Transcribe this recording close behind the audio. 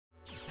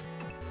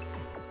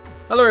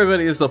Hello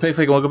everybody, this is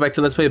Payfake and welcome back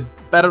to Let's Play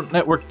Battle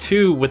Network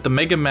 2 with the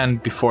Mega Man.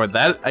 Before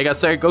that, I got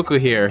Sir Goku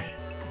here.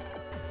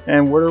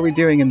 And what are we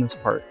doing in this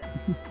part?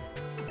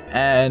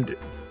 And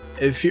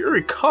if you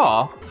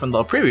recall from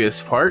the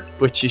previous part,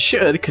 which you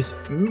should,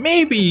 because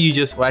maybe you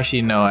just, well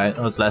actually no, it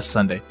was last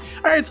Sunday.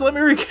 Alright, so let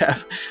me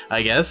recap,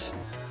 I guess.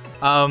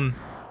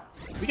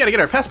 We gotta get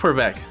our passport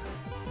back.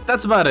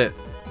 That's about it.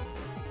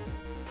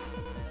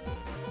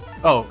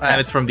 Oh,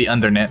 and it's from the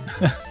Undernet.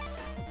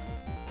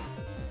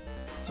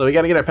 So we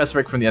gotta get our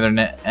passport from the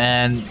Undernet,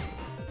 and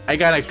I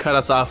gotta cut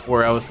us off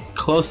where I was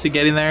close to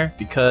getting there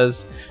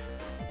because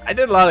I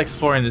did a lot of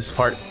exploring this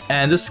part,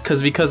 and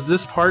because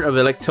this part of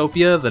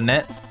Electopia, the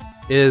net,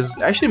 is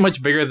actually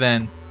much bigger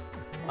than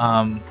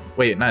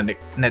wait, not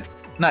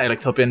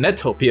Electopia,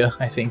 Netopia,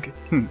 I think.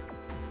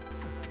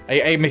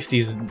 I mix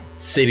these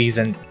cities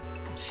and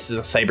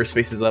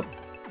cyberspaces up.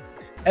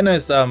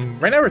 Anyways,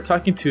 right now we're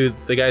talking to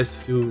the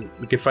guys who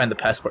we could find the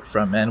passport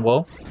from, and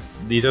well,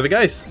 these are the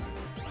guys.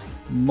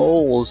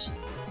 Moles.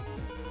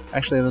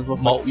 Actually, those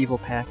look like evil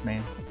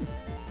Pac-Man.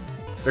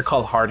 They're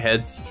called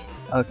hardheads.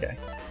 Okay.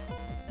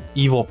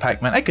 Evil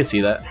Pac-Man, I could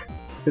see that.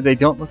 But they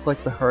don't look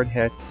like the hard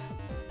hats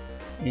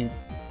in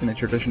a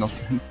traditional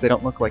sense. They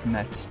don't look like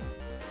mechs.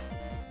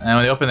 And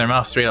when they open their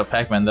mouth, straight up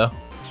Pac-Man, though.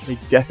 They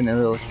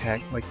definitely look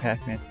like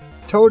Pac-Man.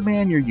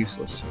 Toadman, you're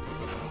useless.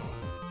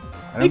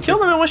 He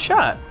killed him in one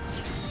shot.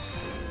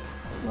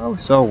 Oh,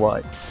 so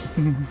what?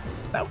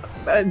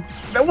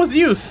 that was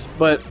use.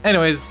 But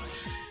anyways,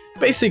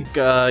 basic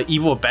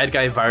evil bad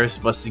guy virus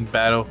busting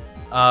battle.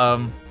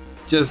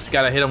 Just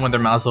gotta hit them with their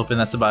mouths open,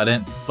 that's about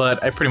it.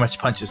 But I pretty much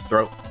punch his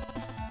throat.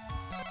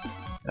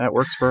 That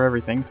works for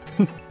everything.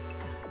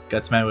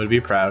 Gutsman would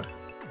be proud.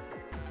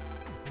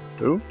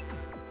 Who?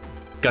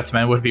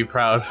 Gutsman would be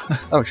proud.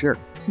 Oh, sure.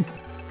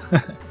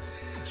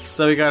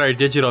 So we got our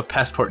digital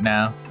passport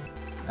now.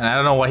 And I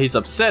don't know why he's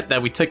upset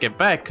that we took it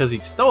back, because he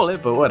stole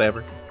it, but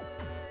whatever.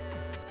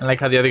 I like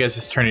how the other guy's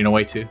just turning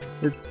away too.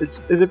 Is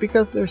it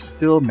because they're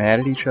still mad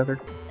at each other?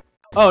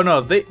 Oh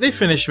no, they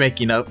finished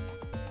making up.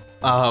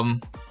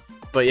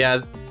 But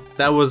yeah,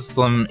 that was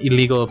some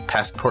illegal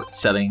passport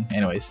selling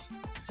anyways.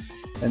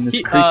 And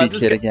this creepy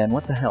kid again,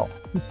 what the hell?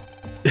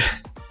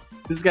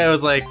 This guy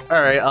was like,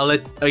 alright, I'll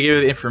give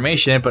you the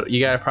information, but you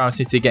gotta promise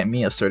me to get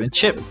me a certain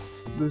chip.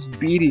 Those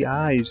beady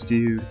eyes,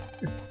 dude.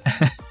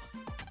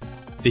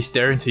 They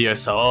stare into your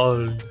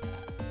soul.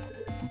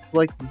 It's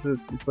like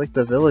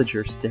the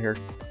villager stare.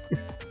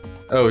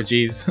 Oh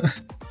jeez.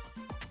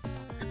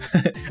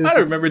 I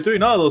remember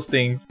doing all those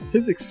things.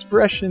 His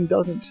expression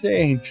doesn't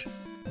change.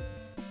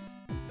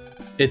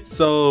 It's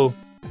so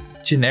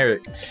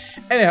generic.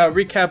 Anyhow,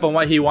 recap on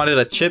why he wanted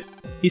a chip.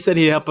 He said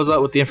he'd help us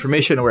out with the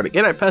information on where to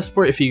get our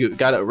passport if he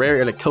got a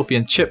rare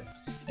Electopian chip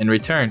in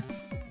return.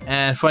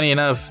 And funny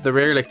enough, the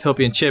rare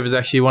Electopian chip is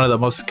actually one of the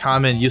most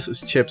common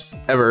useless chips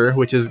ever,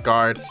 which is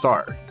Guard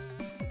Star.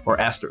 Or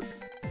Aster.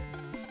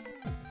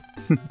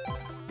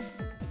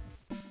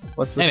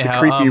 What's with the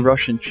creepy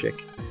Russian chick?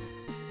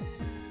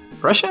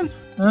 Russian?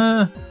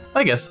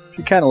 I guess.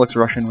 She kind of looks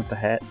Russian with the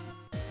hat.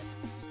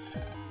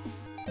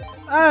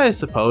 I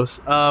suppose.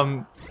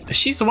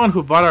 She's the one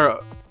who bought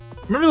our...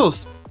 Remember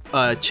those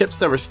chips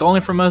that were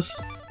stolen from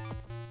us?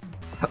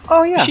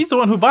 Oh yeah. She's the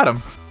one who bought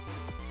them.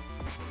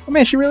 Oh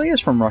man, she really is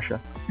from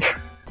Russia.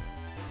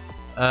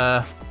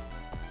 I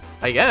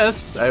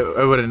guess.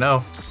 I wouldn't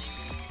know.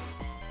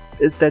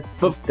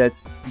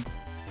 That's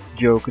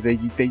joke. They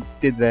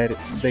did that.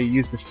 They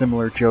used a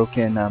similar joke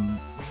in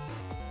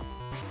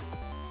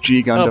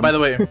G Gundam. Oh, by the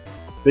way,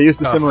 they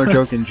used a similar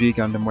joke in G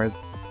Gundam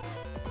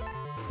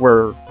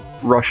where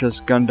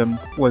Russia's Gundam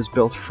was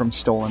built from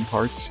stolen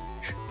parts.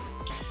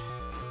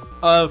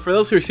 For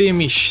those who are seeing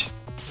me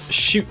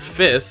shoot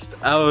fist,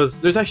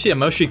 there's actually a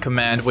motion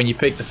command when you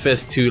pick the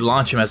fist to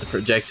launch him as a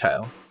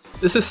projectile.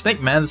 This is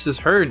Snake Man. This is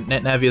her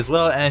Net Navi as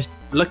well, and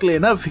luckily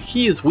enough,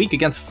 he is weak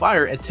against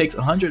fire and takes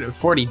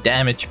 140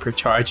 damage per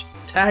charge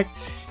attack.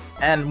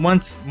 And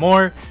once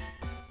more,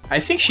 I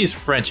think she's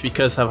French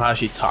because of how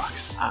she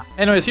talks.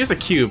 Anyways, here's a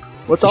cube.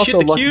 What's also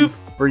lucky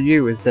for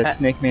you is that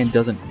Snake Man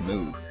doesn't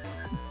move.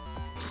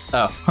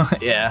 Oh,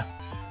 yeah.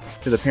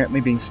 Because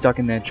apparently being stuck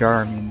in that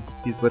jar means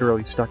he's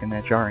literally stuck in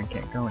that jar and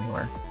can't go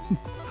anywhere.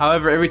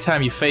 However, every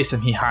time you face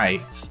him, he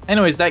hides.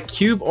 Anyways, that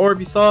cube orb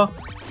you saw,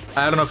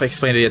 I don't know if I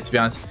explained it yet, to be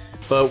honest.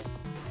 But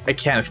I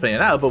can't explain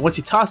it out, but once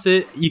you toss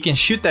it, you can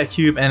shoot that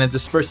cube and it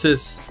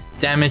disperses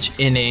damage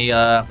in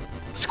a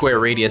square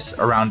radius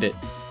around it.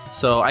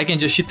 So I can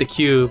just shoot the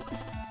cube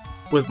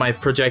with my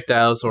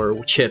projectiles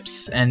or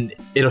chips and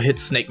it'll hit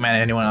Snake Man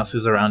and anyone else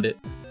who's around it.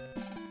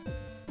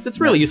 It's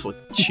really useful.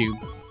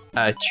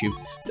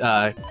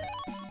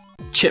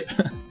 Chip.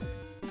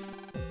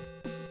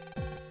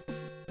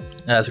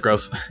 That's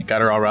gross.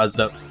 Got her all roused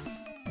up.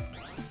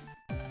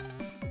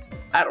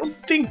 I don't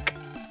think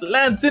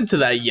Land's into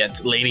that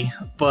yet, lady.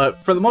 But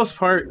for the most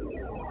part,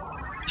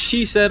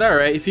 she said,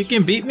 alright, if you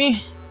can beat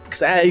me,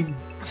 because I'm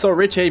so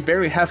rich I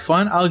barely have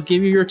fun, I'll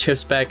give you your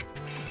chips back.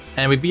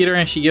 And we beat her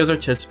and she gives her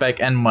chips back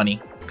and money,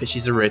 because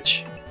she's a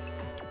rich.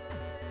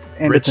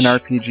 And rich. it's an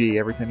RPG.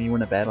 Every time you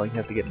win a battle, you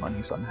have to get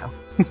money somehow.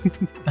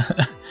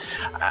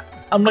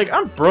 I'm like,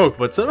 I'm broke,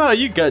 but somehow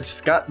you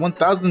just got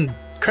 1,000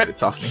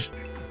 credits off me.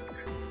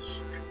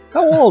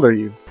 How old are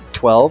you?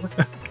 12?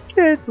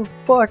 Get the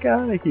fuck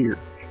out of here.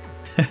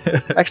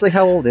 Actually,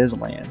 how old is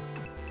Lan?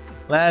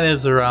 Lan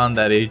is around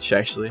that age,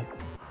 actually.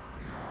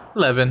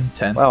 11,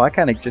 10. Wow, I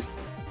kind of just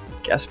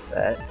guessed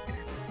that.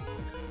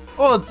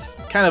 Well, it's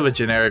kind of a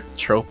generic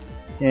trope.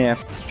 Yeah,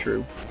 it's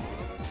true.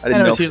 I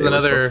didn't Anyways, know if here's they were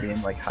another- supposed to be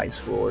in like high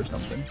school or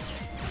something.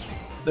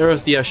 There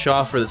was the show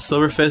off for the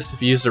Silver Fist.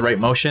 If you use the right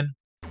motion,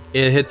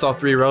 it hits all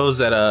 3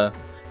 rows at a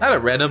not a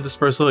random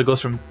dispersal. It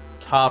goes from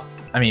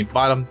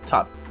bottom,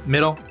 top,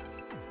 middle,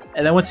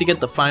 and then once you get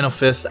the final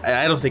fist,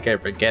 I don't think I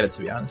ever get it,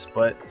 to be honest.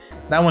 But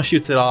that one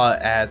shoots it all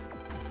at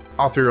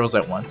all 3 rows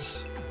at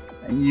once.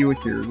 And you,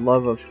 with your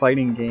love of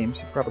fighting games,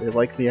 you probably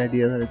like the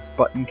idea that it's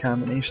button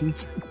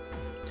combinations.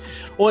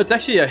 Well, it's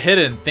actually a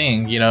hidden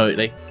thing, you know,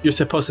 like you're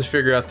supposed to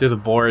figure out through the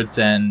boards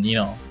and, you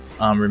know,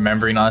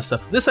 remembering all that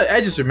stuff. This,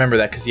 I just remember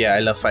that because, yeah, I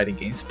love fighting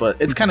games, but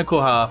it's kind of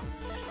cool how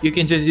you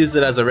can just use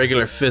it as a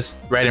regular fist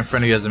right in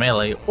front of you as a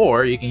melee,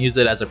 or you can use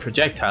it as a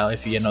projectile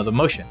if you know the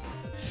motion.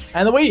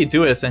 And the way you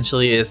do it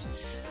essentially is,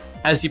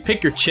 as you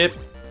pick your chip,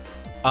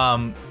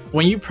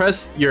 when you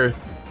press your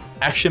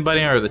action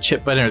button or the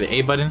chip button or the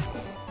A button,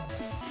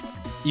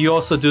 you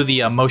also do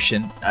the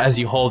motion as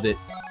you hold it.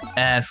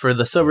 And for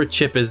the silver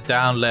chip is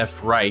down,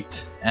 left,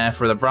 right. And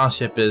for the bronze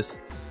chip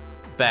is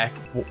back,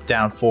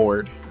 down,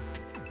 forward.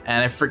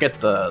 And I forget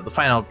the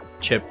final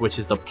chip, which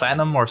is the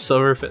platinum or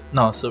silver fist.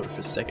 No, silver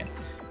fist second.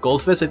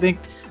 Gold fist, I think.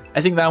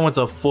 I think that one's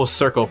a full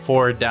circle,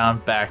 forward, down,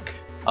 back,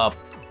 up,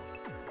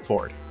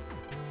 forward.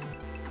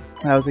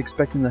 I was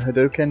expecting the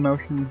Hadouken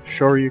motion,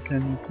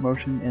 Shoryuken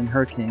motion, and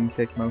Hurricane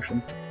Kick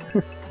motion.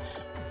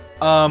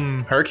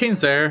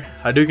 Hurricane's there,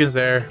 Hadouken's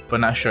there, but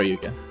not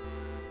Shoryuken.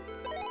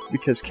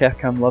 Because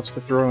Capcom loves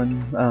to throw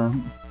in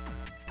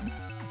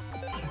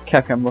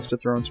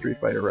Street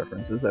Fighter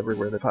references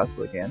everywhere they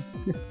possibly can.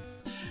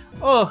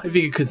 Oh, if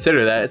you can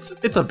consider that,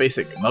 it's a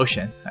basic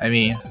motion. I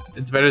mean,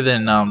 it's better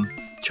than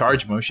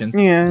charge motions.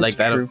 Yeah, like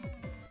that. True.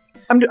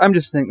 I'm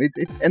just thinking,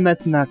 and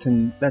that's not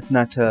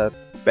to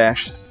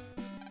bash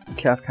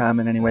Capcom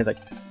in any way. Like,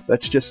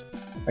 that's just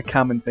a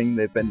common thing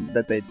they've been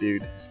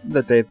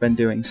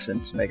doing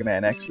since Mega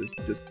Man X is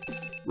just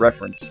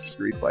reference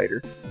Street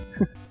Fighter.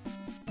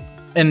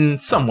 In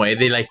some way,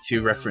 they like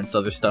to reference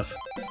other stuff.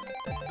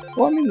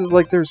 Well, I mean,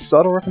 like, there's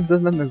subtle references,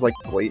 and then there's, like,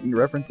 blatant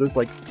references,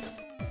 like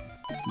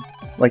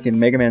in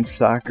Mega Man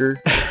Soccer.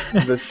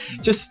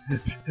 Just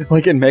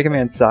like in Mega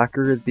Man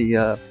Soccer,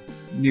 the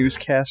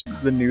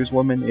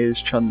newswoman is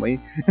Chun-Li.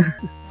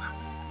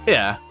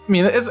 yeah, I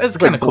mean, it's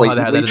kind of cool how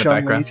they have that in the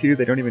background. Too.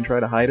 They don't even try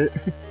to hide it.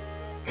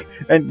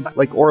 And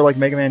or like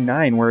Mega Man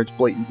 9, where it's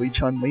blatantly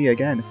Chun-Li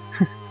again.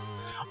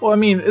 Well, I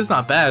mean, it's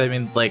not bad. I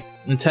mean, like,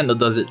 Nintendo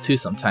does it too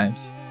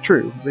sometimes.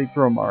 True, they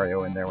throw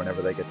Mario in there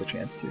whenever they get the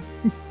chance to.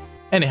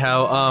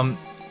 Anyhow,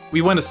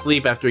 we went to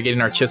sleep after getting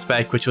our chips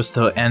back, which was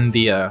to end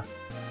the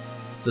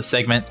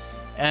segment.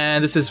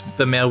 And this is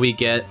the mail we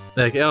get,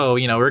 like, oh,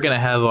 you know, we're gonna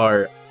have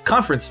our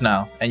conference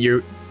now,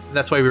 and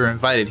that's why we were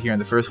invited here in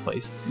the first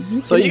place.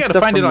 So you gotta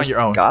find it on your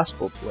own.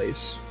 Gospel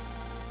place.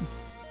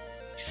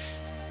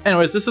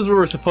 Anyways, this is where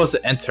we're supposed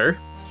to enter,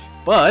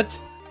 but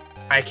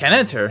I can't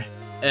enter.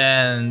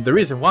 And the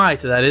reason why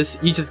to that is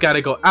you just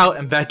gotta go out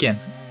and back in.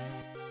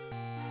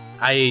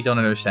 I don't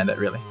understand that,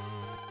 really.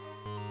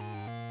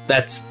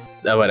 That's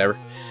whatever.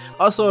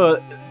 Also,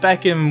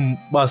 back in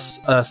while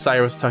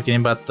Sire was talking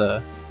about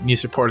the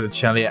news report of the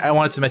channel, I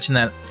wanted to mention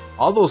that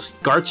all those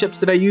guard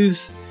chips that I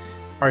use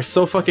are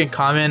so fucking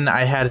common.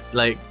 I had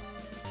like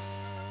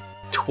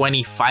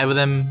 25 of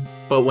them,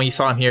 but when you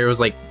saw them here, it was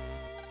like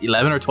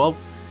 11 or 12.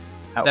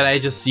 Ouch. That I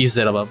just used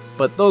it above.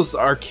 But those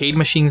arcade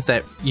machines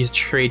that you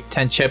trade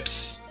 10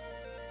 chips,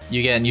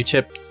 you get new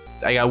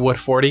chips. I got wood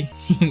 40.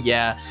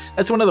 Yeah,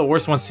 that's one of the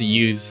worst ones to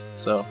use.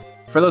 So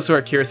for those who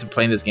are curious of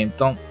playing this game,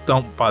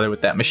 don't bother with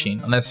that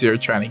machine unless you're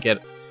trying to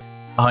get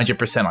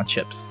 100% on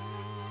chips.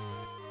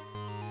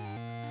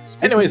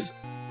 Anyways,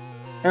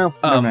 never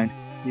mind.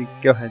 You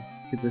go ahead,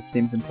 because this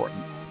seems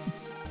important.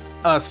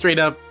 Straight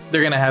up,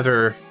 they're gonna have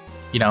her,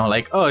 you know,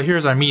 like, oh,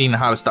 here's our meeting on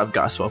how to stop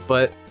gospel,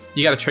 but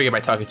you gotta trigger it by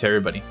talking to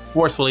everybody,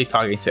 forcefully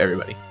talking to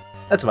everybody.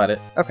 That's about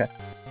it. Okay.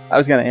 I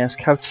was gonna ask,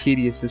 how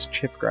tedious is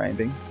chip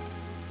grinding?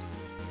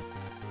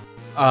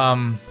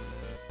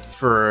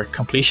 For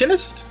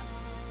completionist?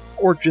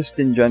 Or just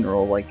in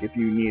general, like if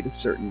you need a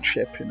certain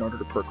chip in order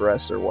to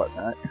progress or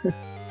whatnot.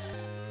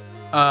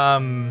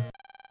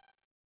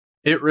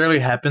 It rarely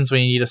happens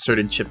when you need a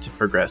certain chip to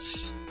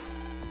progress.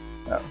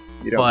 Oh,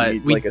 you don't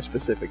need like a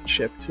specific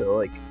chip to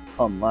like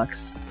unlock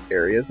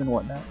areas and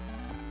whatnot?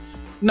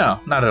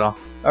 No, not at all.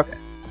 Okay.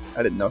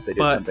 I didn't know if they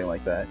did something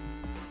like that.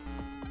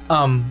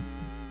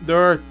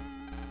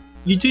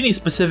 You do need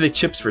specific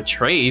chips for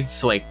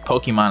trades, like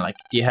Pokemon. Like,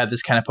 do you have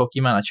this kind of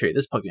Pokemon? I'll trade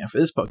this Pokemon for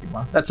this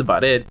Pokemon. That's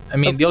about it. I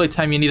mean, the only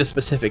time you need a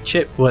specific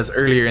chip was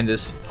earlier in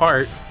this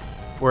part,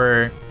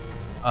 where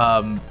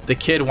the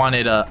kid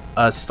wanted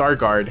a Star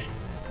Guard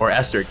or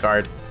Asteroid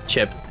Guard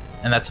chip,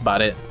 and that's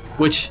about it.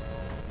 Which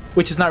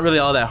is not really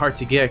all that hard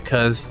to get,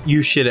 because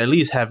you should at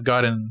least have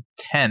gotten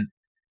 10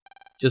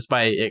 just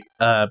by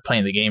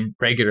playing the game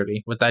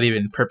regularly without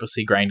even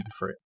purposely grinding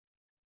for it.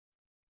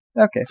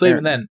 Okay. So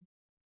even then,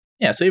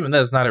 so even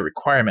then, it's not a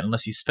requirement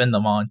unless you spend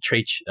them on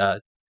trade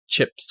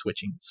chip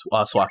switching,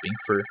 swapping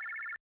for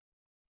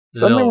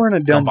suddenly we're in a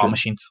dungeon. gumball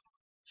machines.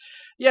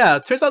 Yeah,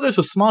 it turns out there's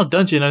a small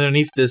dungeon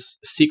underneath this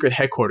secret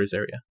headquarters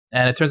area.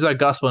 And it turns out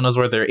Gospel knows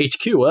where their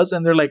HQ was,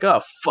 and they're like,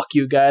 oh, fuck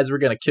you guys, we're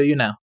gonna kill you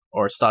now.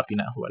 Or stop you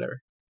now, whatever.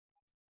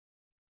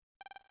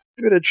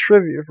 Bit of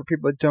trivia for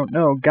people that don't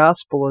know,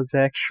 Gospel is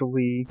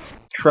actually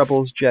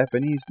Treble's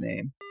Japanese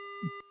name.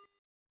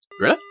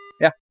 Really?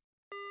 Yeah.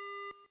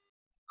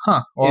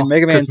 Huh. Well, in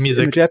Mega Man,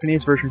 music. in the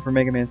Japanese version for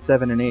Mega Man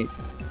 7 and 8,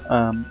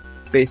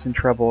 bass and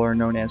treble are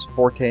known as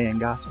Forte and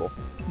Gospel.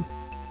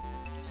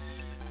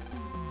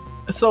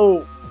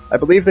 So I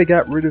believe they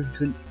got rid of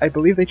I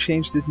believe they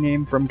changed his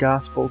name from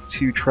Gospel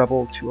to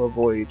Treble to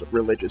avoid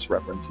religious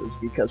references,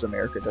 because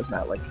America does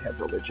not like to have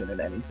religion in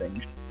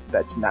anything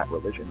that's not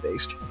religion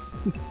based.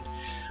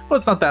 Well,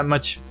 it's not that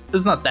much.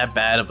 It's not that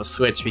bad of a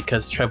switch,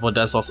 because treble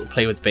does also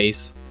play with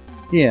bass.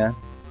 Yeah,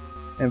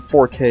 and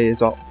Forte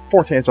is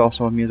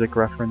also a music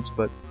reference,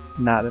 but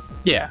not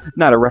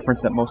a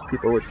reference that most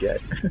people would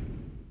get.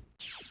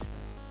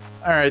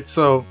 All right,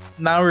 so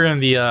now we're in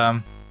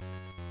the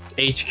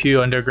HQ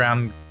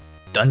underground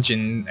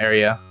dungeon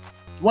area.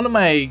 One of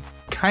my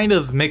kind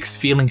of mixed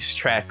feelings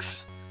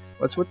tracks.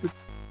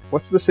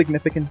 What's the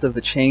significance of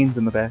the chains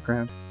in the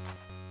background?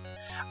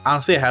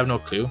 Honestly, I have no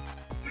clue.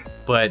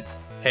 But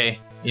hey,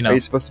 you know, are you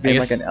supposed to be in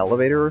like an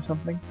elevator or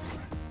something?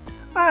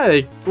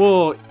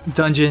 Well,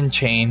 dungeon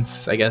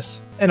chains, I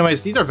guess.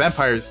 Anyways, these are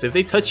vampires. If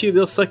they touch you,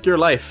 they'll suck your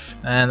life,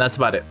 and that's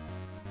about it.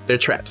 They're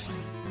traps,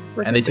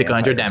 and they take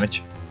 100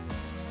 damage.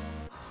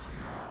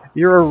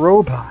 You're a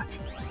robot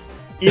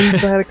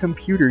inside a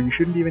computer. You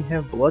shouldn't even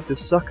have blood to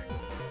suck.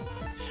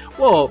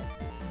 Well,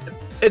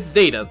 it's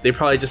data. They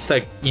probably just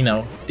suck,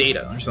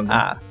 data or something.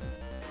 Ah,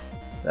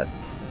 that's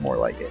more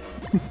like it.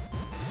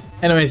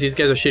 Anyways, these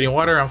guys are shooting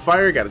water on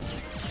fire. Gotta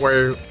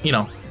where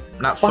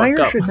not fire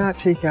fuck up. Should not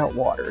take out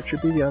water. It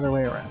should be the other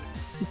way around.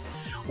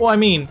 Well, I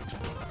mean,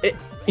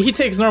 he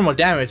takes normal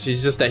damage.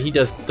 It's just that he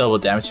does double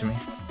damage to me.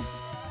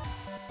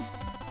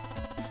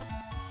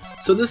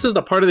 So this is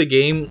the part of the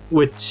game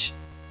which,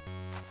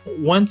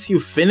 once you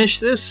finish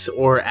this,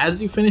 or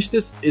as you finish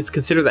this, it's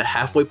considered the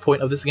halfway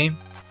point of this game.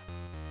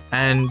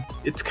 And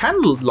it's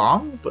kind of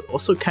long, but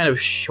also kind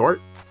of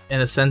short,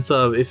 in a sense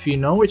of, if you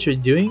know what you're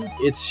doing,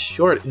 it's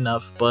short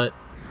enough. But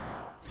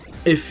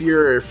if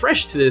you're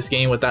fresh to this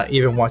game without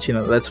even watching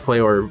a Let's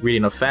Play or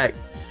reading a fact,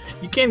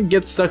 you can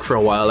get stuck for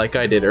a while, like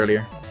I did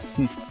earlier.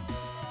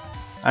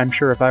 I'm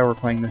sure if I were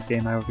playing this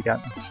game, I would have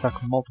gotten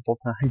stuck multiple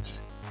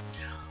times.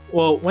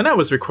 Well, when I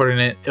was recording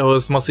it, it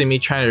was mostly me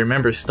trying to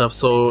remember stuff,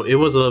 so it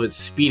was a little bit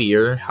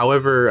speedier.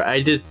 However, I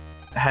did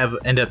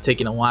end up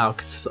taking a while,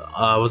 because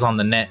I was on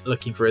the net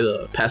looking for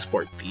the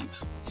passport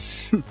thieves.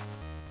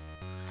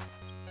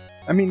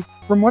 I mean,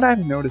 from what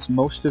I've noticed,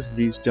 most of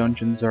these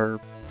dungeons are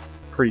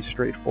pretty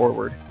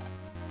straightforward.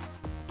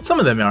 Some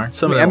of them are,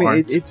 some of them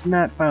aren't. It's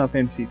not Final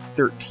Fantasy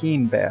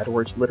 13 bad,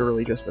 where it's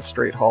literally just a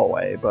straight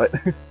hallway, but...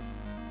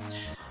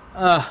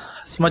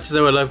 as much as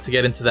I would love to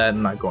get into that,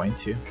 I'm not going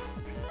to.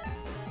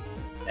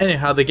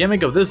 Anyhow, the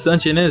gimmick of this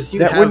dungeon is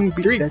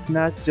That's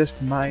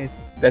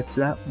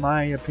not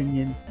my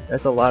opinion.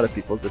 That's a lot of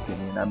people's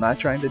opinion. I'm not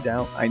trying to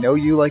doubt. I know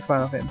you like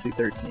Final Fantasy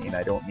 13.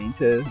 I don't mean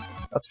to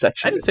upset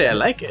you. I didn't say I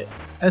like it.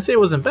 I didn't say it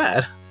wasn't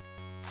bad.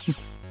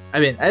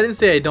 I mean, I didn't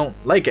say I don't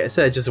like it. I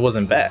said it just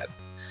wasn't bad.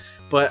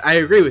 But I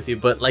agree with you.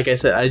 But like I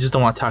said, I just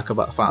don't want to talk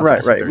about Final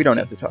Fantasy 13. Right. We don't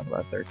have to talk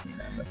about 13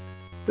 on this.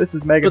 This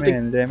is Mega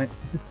Man, damn it.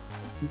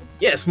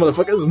 Yes,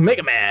 motherfucker, this is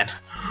Mega Man.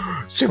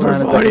 Super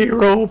funny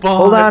robot.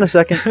 Hold on a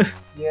second.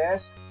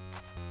 Yes?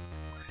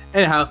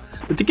 Anyhow,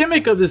 the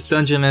gimmick of this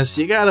dungeon is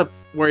you gotta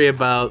worry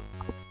about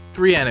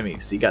 3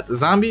 enemies. You got the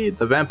zombie,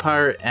 the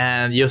vampire,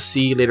 and you'll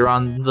see later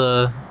on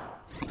the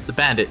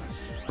bandit.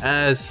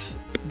 As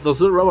those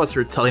little robots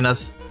were telling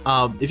us,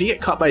 if you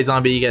get caught by a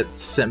zombie, you get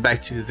sent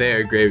back to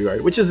their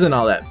graveyard, which isn't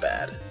all that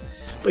bad.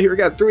 But here we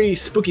got 3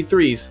 spooky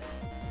 3s.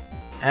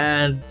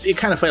 And they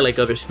kind of fight like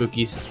other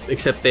spookies,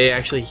 except they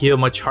actually heal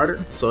much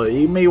harder. So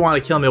you may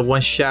want to kill them in one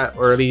shot,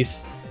 or at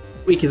least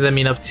weaken them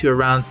enough to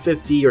around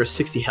 50 or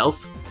 60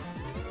 health.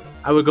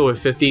 I would go with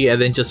 50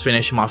 and then just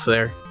finish them off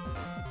there.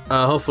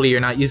 Hopefully you're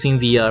not using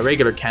the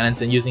regular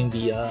cannons and using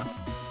the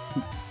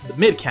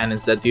mid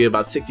cannons that do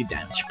about 60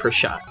 damage per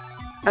shot.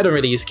 I don't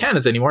really use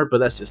cannons anymore, but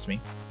that's just me.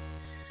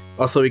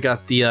 Also, we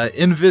got the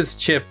Invis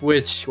chip,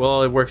 which,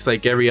 well, it works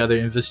like every other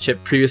Invis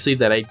chip previously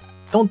that I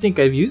don't think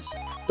I've used.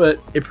 But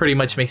it pretty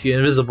much makes you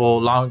invisible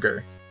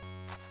longer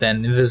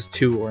than Invis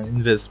 2 or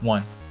Invis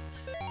 1,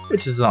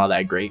 which isn't all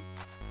that great.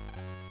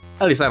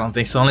 At least I don't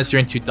think so, unless you're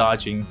into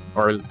dodging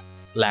or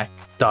lack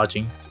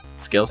dodging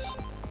skills.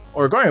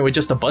 Or going with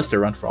just a buster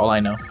run for all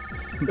I know.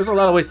 There's a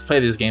lot of ways to play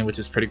this game, which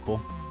is pretty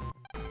cool.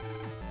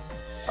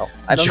 Oh,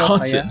 I don't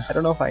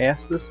know if I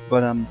asked this,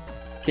 but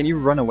can you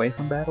run away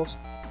from battles?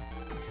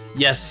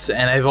 Yes,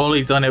 and I've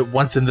only done it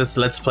once in this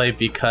Let's Play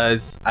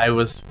because I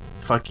was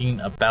fucking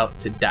about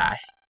to die.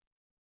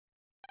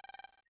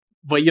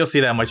 But you'll see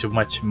that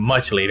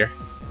much later.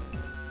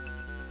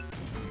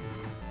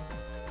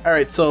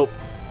 Alright, so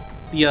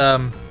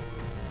the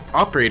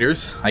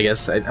operators, I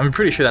guess, I'm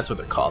pretty sure that's what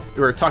they're called.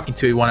 They were talking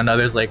to one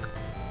another, it's like,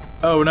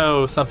 oh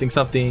no, something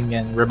something,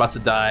 and we're about to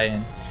die,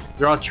 and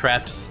they're all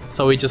traps,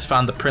 so we just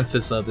found the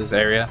princess of this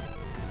area.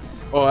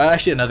 Well,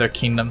 actually another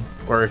kingdom,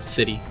 or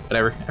city,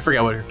 whatever. I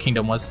forgot what her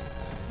kingdom was.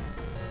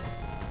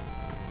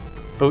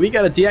 But we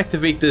gotta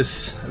deactivate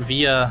this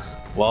via,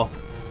 well,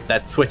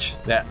 that switch,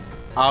 that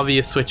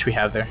obvious switch we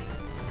have there.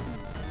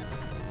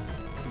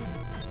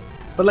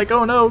 But like,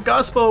 oh no,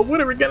 Gospel,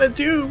 what are we gonna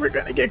do? We're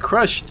gonna get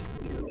crushed.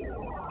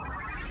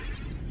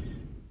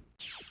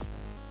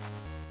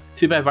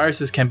 Too bad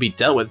viruses can be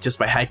dealt with just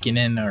by hacking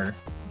in or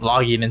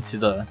logging into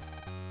the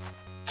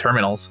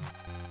terminals.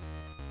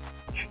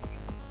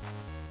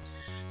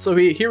 So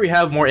here we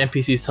have more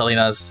NPCs telling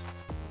us,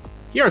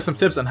 here are some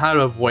tips on how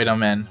to avoid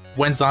them and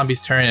when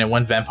zombies turn and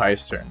when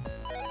vampires turn.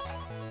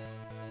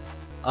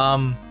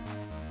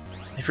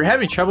 If you're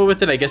having trouble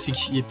with it, I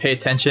guess you pay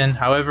attention.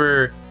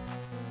 However,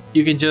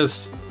 you can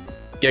just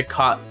get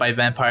caught by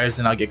vampires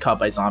and I'll get caught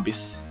by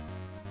zombies.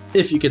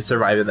 If you can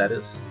survive it, that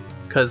is.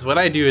 Because what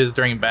I do is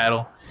during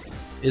battle,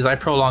 is I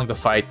prolong the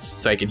fights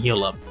so I can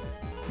heal up.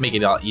 Make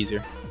it a lot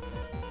easier.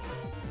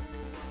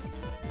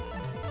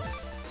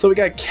 So we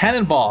got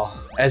Cannonball.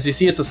 As you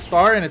see, it's a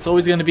star and it's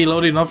always going to be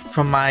loading up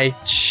from my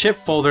chip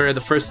folder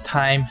the first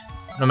time,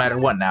 no matter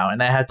what now.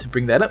 And I had to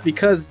bring that up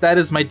because that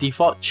is my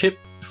default chip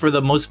for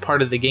the most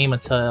part of the game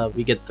until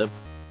we get the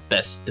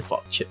best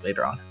default chip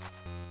later on.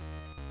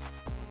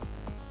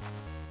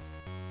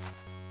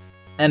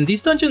 And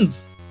these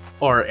dungeons,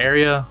 or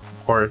area,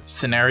 or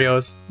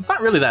scenarios, it's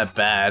not really that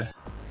bad.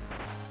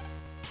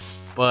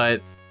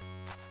 But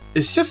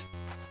it's just,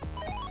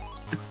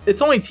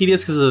 it's only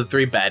tedious because of the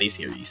 3 baddies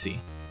here, you see.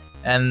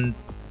 And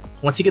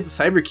once you get the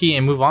cyber key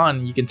and move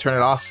on, you can turn it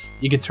off.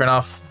 You can turn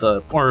off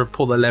or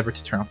pull the lever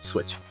to turn off the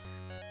switch.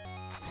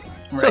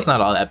 Right. So it's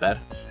not all that bad.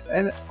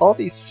 And all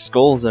these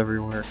skulls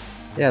everywhere.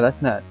 Yeah,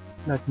 that's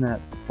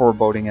not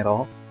foreboding at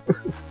all.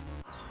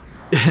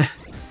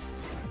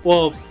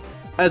 Well,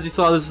 as you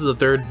saw, this is the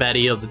 3rd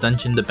baddie of the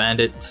dungeon. The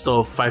bandit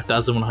stole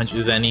 5,100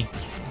 zenny,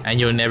 and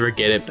you'll never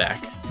get it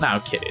back. No,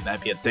 I'm kidding.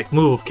 That'd be a dick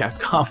move of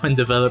Capcom and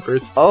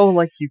developers. Oh,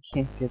 like you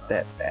can't get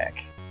that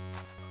back.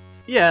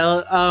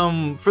 Yeah,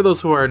 for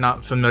those who are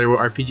not familiar with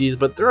RPGs,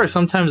 but there are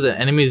sometimes that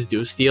enemies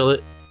do steal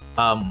it.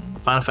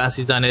 Final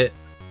Fantasy's done it.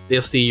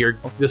 They'll steal your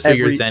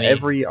zenny.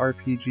 Every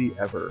RPG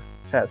ever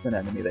has an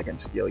enemy that can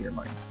steal your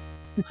money.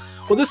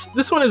 Well,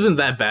 this one isn't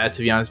that bad,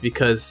 to be honest,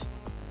 because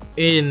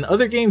in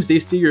other games they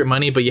steal your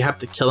money, but you have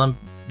to kill them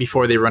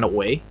before they run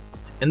away.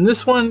 In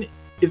this one,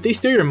 if they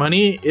steal your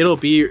money, it'll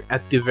be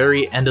at the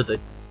very end of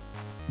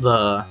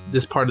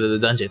this part of the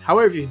dungeon.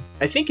 However,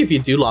 I think if you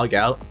do log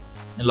out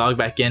and log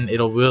back in, it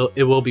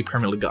will be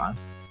permanently gone.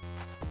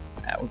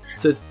 Ouch.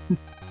 So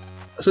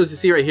as you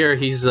see right here,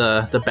 he's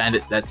the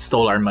bandit that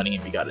stole our money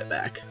and we got it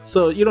back.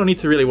 So you don't need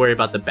to really worry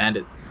about the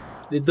bandit.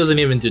 It doesn't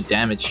even do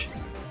damage.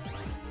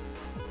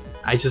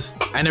 I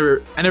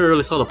never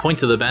really saw the point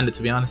to the bandit,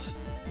 to be honest.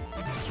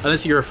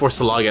 Unless you were forced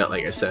to log out,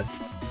 like I said.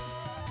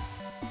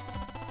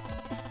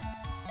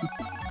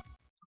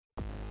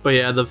 But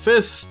yeah, the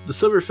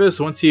silver fist,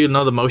 once you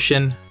know the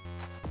motion,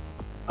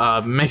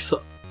 makes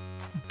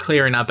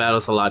clearing out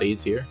battles a lot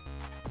easier.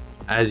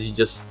 As you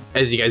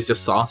guys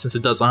just saw, since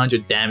it does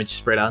 100 damage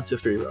spread out to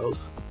 3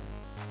 rows.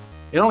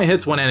 It only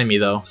hits 1 enemy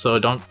though, so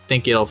don't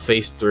think it'll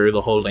phase through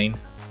the whole lane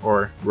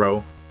or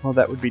row. Well,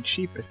 that would be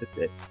cheap if it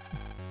did.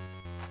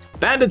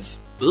 Bandits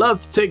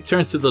love to take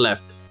turns to the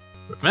left.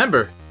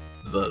 Remember,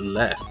 the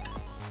left.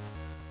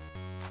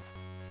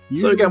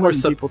 So we got more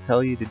people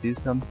tell you to do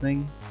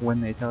something when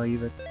they tell you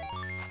that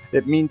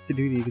it means to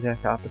do the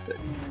exact opposite.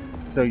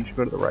 So you should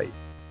go to the right.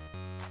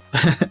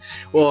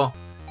 Well,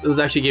 it was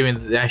actually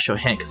giving the actual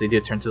hint because they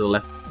did turn to the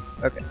left.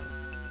 Okay.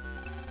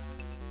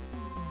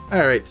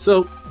 Alright,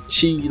 so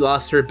she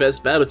lost her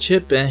best battle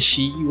chip and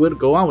she would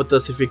go on with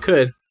us if we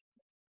could.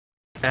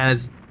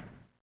 As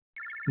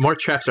more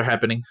traps are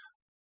happening.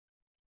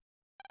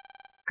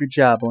 Good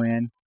job,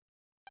 Lan.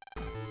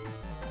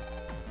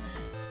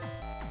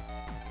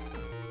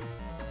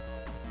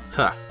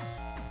 Huh.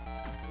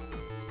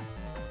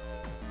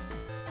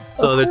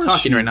 So they're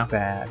talking right now.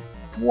 Bad.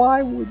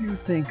 Why would you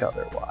think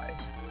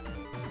otherwise?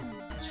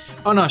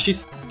 Oh no,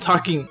 she's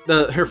talking.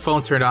 Her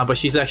phone turned on, but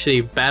she's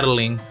actually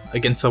battling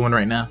against someone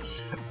right now.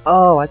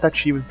 Oh, I thought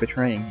she was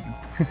betraying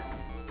you.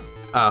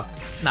 Oh,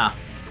 nah.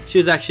 She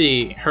was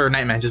actually, her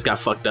Nightman just got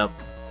fucked up.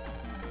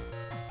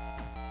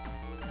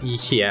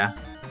 Yeah.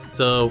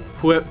 So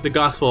the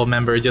Gospel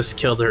member just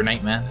killed her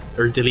Nightman,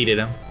 or deleted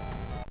him.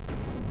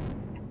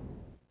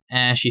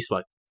 And she's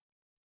fucked.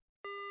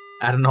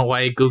 I don't know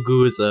why Goo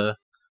Goo is a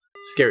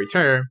scary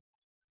term,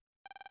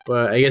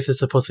 but I guess it's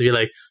supposed to be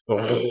like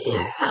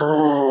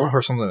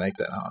or something like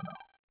that. I don't know.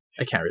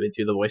 I can't really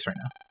do the voice right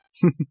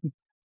now.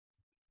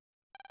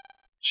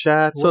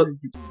 Shad, So-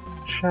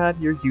 Shad,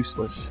 you're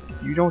useless.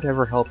 You don't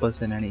ever help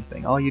us in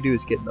anything. All you do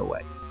is get in the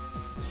way.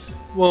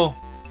 Well,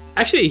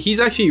 actually, he's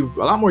actually a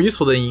lot more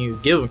useful than you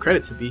give him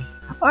credit to be.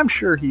 I'm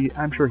sure he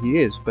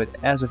is, but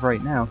as of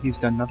right now, he's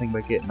done nothing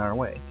but get in our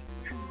way.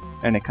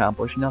 And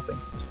accomplish nothing.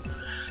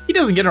 He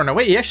doesn't get on our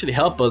way. He actually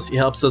helps us. He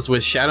helps us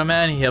with Shadow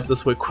Man. He helped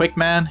us with Quick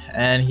Man,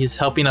 and he's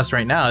helping us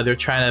right now. They're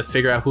trying to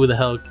figure out who the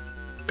hell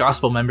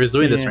Gospel member is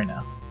doing this right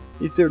now.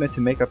 He's doing it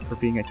to make up for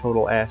being a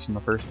total ass in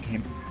the first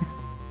game.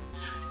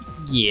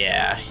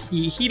 Yeah,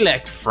 he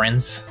lacked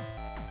friends.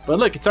 But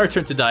look, it's our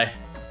turn to die.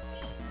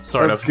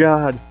 Sort of. Oh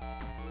god.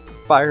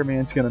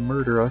 Fireman's gonna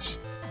murder us.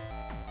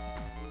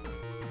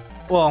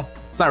 Well,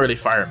 it's not really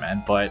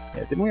Fireman, but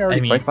Yeah, didn't we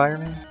already fight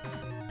Fireman?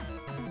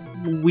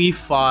 we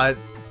fought...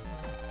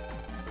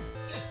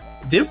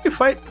 Did we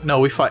fight? No,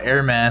 we fought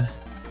Airman.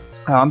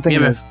 Oh, I'm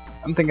thinking Yeah,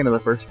 of the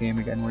first game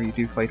again where you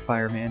do fight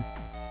Fireman.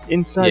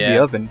 Inside Yeah.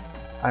 the oven,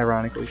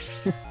 ironically.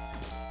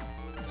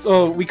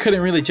 So we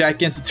couldn't really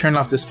jack in to turn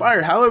off this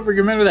fire. However, you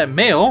remember that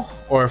male,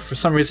 or for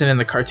some reason in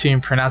the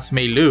cartoon pronounced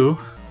Meilu,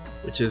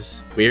 which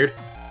is weird,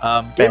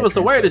 gave us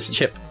the wireless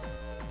chip.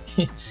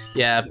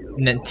 Yeah,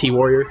 and then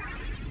T-Warrior.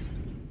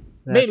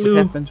 That's Meilu.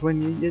 what happens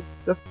when you get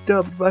stuff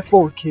dubbed by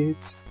 4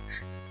 kids.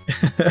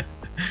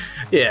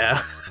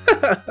 Yeah.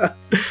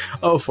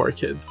 Oh, 4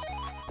 kids.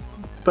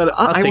 But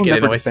I'll I take will it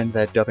never anyways. defend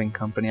that dubbing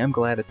company. I'm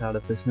glad it's out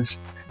of business.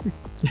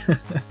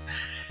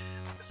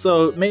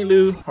 So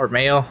Meilu, or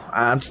male,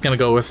 I'm just gonna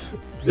go with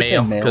Just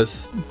male say male.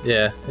 because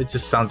yeah, it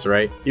just sounds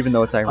right. Even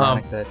though it's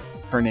ironic that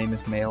her name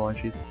is male and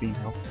she's a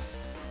female.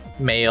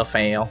 Male,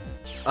 fail.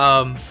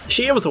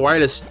 She gave us a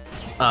wireless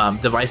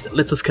device that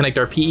lets us connect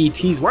our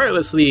PETs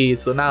wirelessly,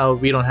 so now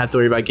we don't have to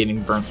worry about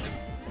getting burnt.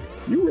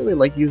 You really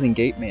like using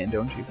Gate Man,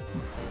 don't you?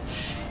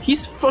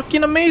 He's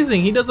fucking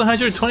amazing. He does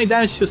 120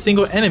 damage to a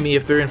single enemy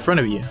if they're in front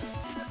of you.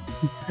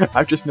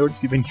 I've just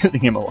noticed you've been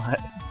using him a lot.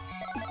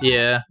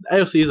 Yeah, I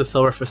also use a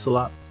Silver Fist a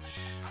lot.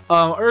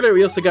 Earlier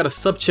we also got a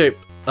sub-chip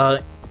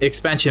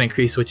expansion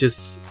increase, which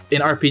is,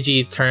 in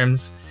RPG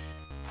terms,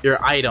 your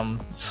item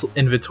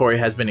inventory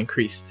has been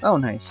increased. Oh,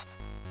 nice.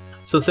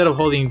 So instead of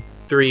holding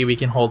 3, we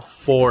can hold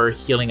 4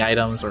 healing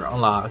items or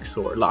unlocks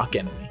or lock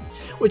enemy,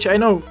 which I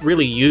don't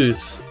really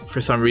use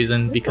for some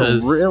reason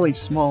because... A really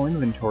small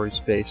inventory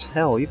space.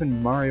 Hell,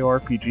 even Mario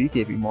RPG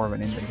gave you more of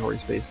an inventory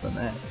space than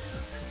that.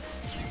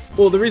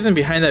 Well, the reason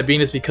behind that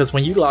being is because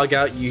when you log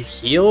out, you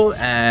heal,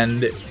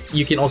 and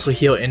you can also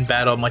heal in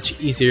battle much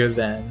easier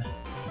than,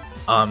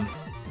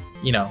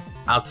 you know,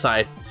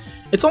 outside.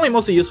 It's only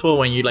mostly useful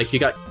when you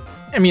got...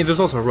 I mean, there's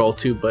also a roll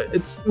too, but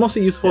it's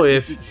mostly useful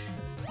if...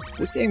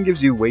 This game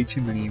gives you way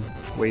too many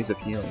ways of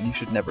healing. You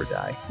should never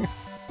die.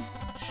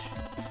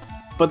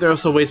 But there are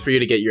also ways for you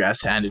to get your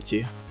ass handed to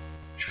you.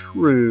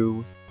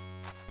 True.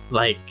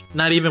 Like,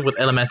 not even with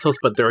elementals,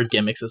 but there are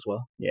gimmicks as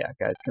well. Yeah,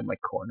 guys can like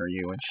corner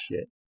you and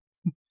shit.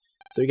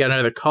 So we got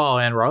another call,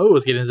 and Raul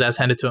was getting his ass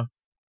handed to him.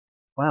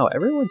 Wow,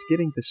 everyone's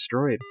getting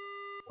destroyed.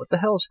 What the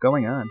hell is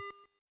going on?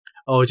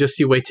 Oh, just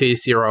you wait till you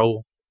see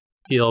Raul.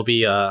 He'll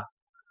be, yeah,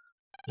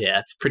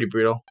 it's pretty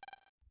brutal.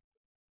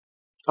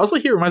 Also,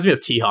 he reminds me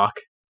of T-Hawk.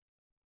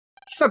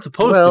 He's not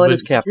supposed Well, to, it but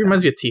is Capcom. he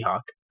reminds me of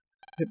T-Hawk.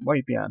 It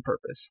might be on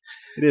purpose.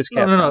 It is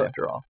No, Capcom no.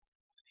 after all.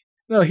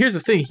 No, here's the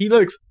thing. He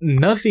looks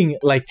nothing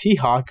like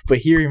T-Hawk, but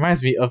he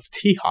reminds me of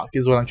T-Hawk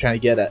is what I'm trying to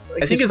get at.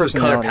 Like, I think it's his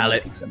color personality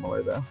palette. might be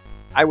similar though.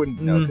 I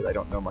wouldn't know because I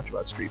don't know much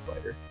about Street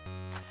Fighter.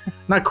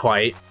 Not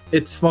quite.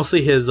 It's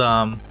mostly his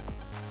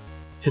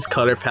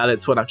color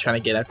palette's what I'm trying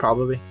to get at,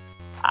 probably.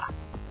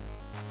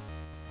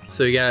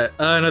 So we got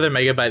another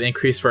megabyte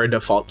increase for our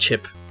default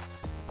chip,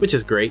 which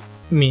is great.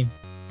 I mean,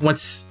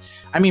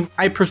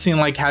 I personally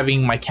like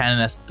having my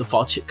cannon as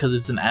default chip because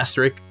it's an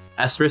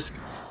asterisk.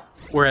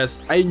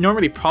 Whereas I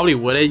normally probably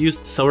would have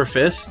used Silver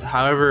Fist.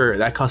 However,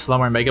 that costs a lot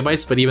more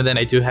megabytes, but even then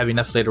I do have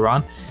enough later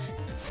on.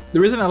 The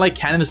reason I like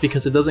cannon is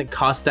because it doesn't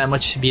cost that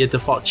much to be a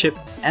default chip,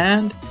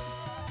 and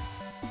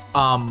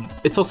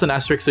it's also an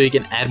asterisk, so you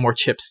can add more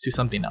chips to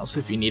something else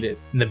if you need it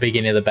in the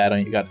beginning of the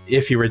battle.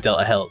 If you were dealt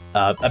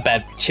a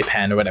bad chip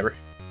hand or whatever.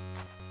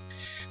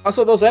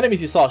 Also, those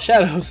enemies you saw,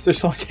 shadows. There's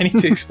so much I need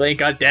to explain.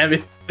 God damn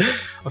it!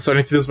 I'm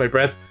starting to lose my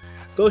breath.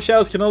 Those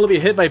shadows can only be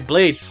hit by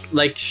blades,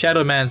 like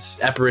Shadow Man's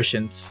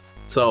apparitions.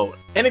 So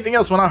anything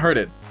else will not hurt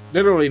it.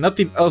 Literally,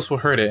 nothing else will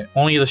hurt it.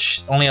 Only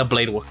a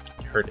blade will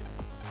hurt it.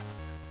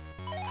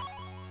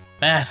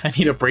 Man, I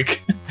need a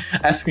break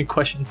asking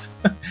questions.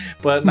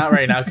 But not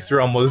right now, because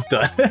we're almost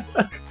done.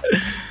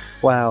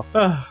 Wow.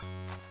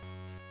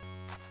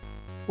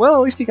 Well,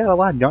 at least you got a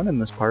lot done in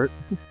this part.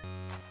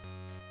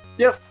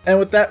 Yep, and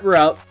with that, we're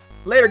out.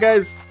 Later,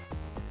 guys!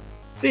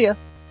 See ya!